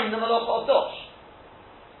define the malacha of dosh.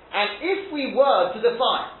 And if we were to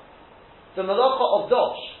define the malacha of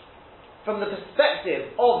dosh from the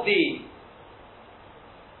perspective of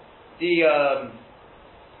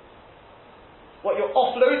what you're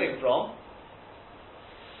offloading from,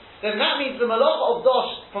 then that means the malacha of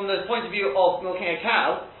dosh from the point of view of milking a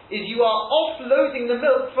cow is you are offloading the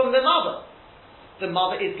milk from the mother. The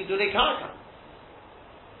mother is gedulei karka.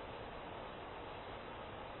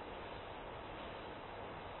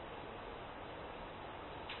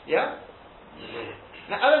 Yeah?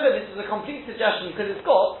 Now, as I said, this is a complete suggestion because it's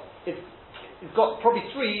got probably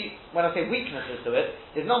three, when I say weaknesses to it,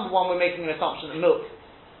 is number one, we're making an assumption that milk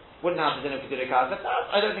wouldn't have the din of gedulei karka. That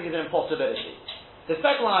I don't think is an impossibility. The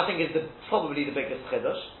second one I think is probably the biggest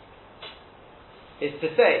chiddush, is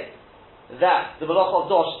to say that the malacha of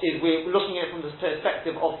dosh is we're looking at it from the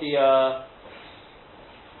perspective of the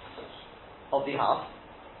house,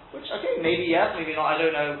 which okay, maybe yes, maybe not, I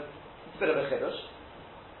don't know, it's a bit of a chiddush.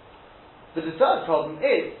 But the third problem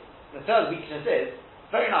is, the third weakness is,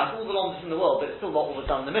 very nice, all the longest in the world, but it's still not what was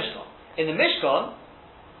done in the Mishkan. In the Mishkan,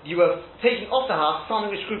 you were taking off the house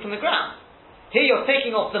something which grew from the ground. Here you're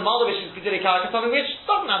taking off the Mala, which is Gedurei Karka, something which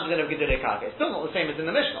doesn't have the din of Gedurei Karka. It's still not the same as in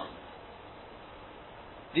the Mishkan.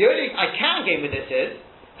 The only thing I can gain with this is,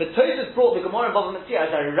 the Tosfos brought the Gemara and Bava Metzia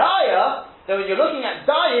as a raya, that when you're looking at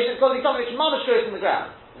Daesh, it's got to be something which Mamash grows from the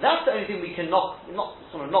ground. That's the only thing we can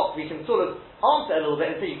we can sort of answer a little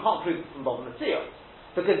bit and say you can't prove it from Bava Metzia.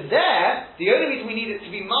 Because there, the only reason we need it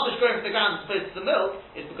to be Mamash growing from the ground as opposed to the milk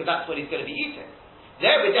is because that's what he's going to be eating.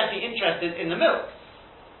 There we're definitely interested in the milk.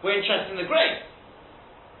 We're interested in the grain.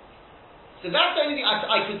 So that's the only thing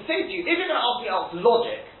I could say to you. If you're going to ask me out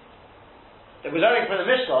logic, that we're learning from the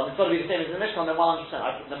Mishkan, it's got to be the same as the Mishkan, then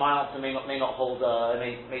 100%, then my answer may not hold,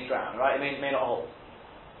 may drown, right? It may not hold.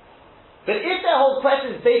 But if their whole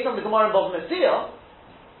question is based on the Gemara and Bava Metzia,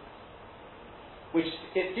 which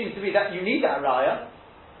it seems to be that you need that raya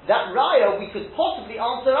we could possibly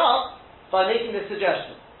answer up by making this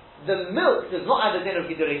suggestion. The milk does not have the din of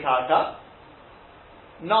Gedurei Karka.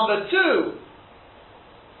 Number two,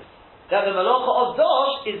 that the Malacha of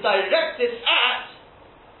Dosh is directed at,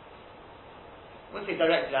 I wouldn't say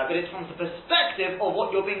directed at, but it's from the perspective of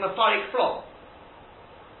what you're being mafarik from.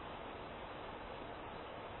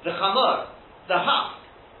 The chamor, the husk,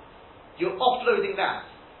 you're offloading that.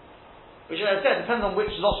 Which, as I said, depends on which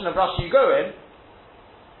Lashon of Rashi you go in.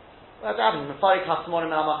 Well, that's happening. Mafarik hasmonim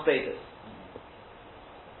and amachbedas.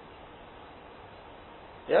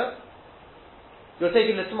 Yeah? You're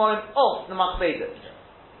taking the tmorim off the machbedas. Yeah.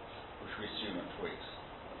 Which we assume at twigs.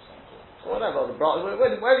 Whatever,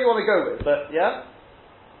 wherever you want to go with, but yeah?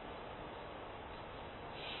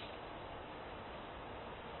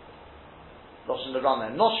 Lashon the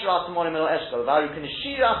Rambam. Noshra tmorim el eshkol. Varu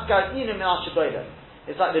k'nishiras gar'inu min ha-shibodah.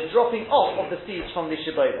 It's like the dropping off of the seeds from the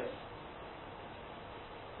shibodah.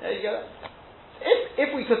 There you go.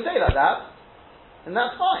 If we could say like that, then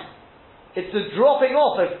that's fine. It's the dropping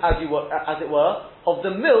off, as it were, of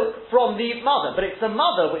the milk from the mother. But it's the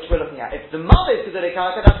mother which we're looking at. If the mother is Gedurei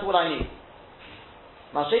Karka, that's what I need.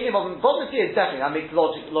 Now, shaking Bava Metzia is definitely, that makes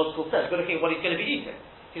logical sense. We're looking at what he's going to be eating.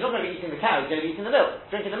 He's not going to be eating the cow, he's going to be eating the milk,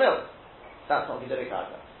 drinking the milk. That's not Gedurei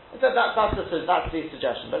Karka. So that's the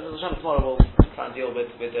suggestion. But tomorrow we'll try and deal with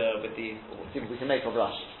see what we can make of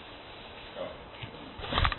Rashi.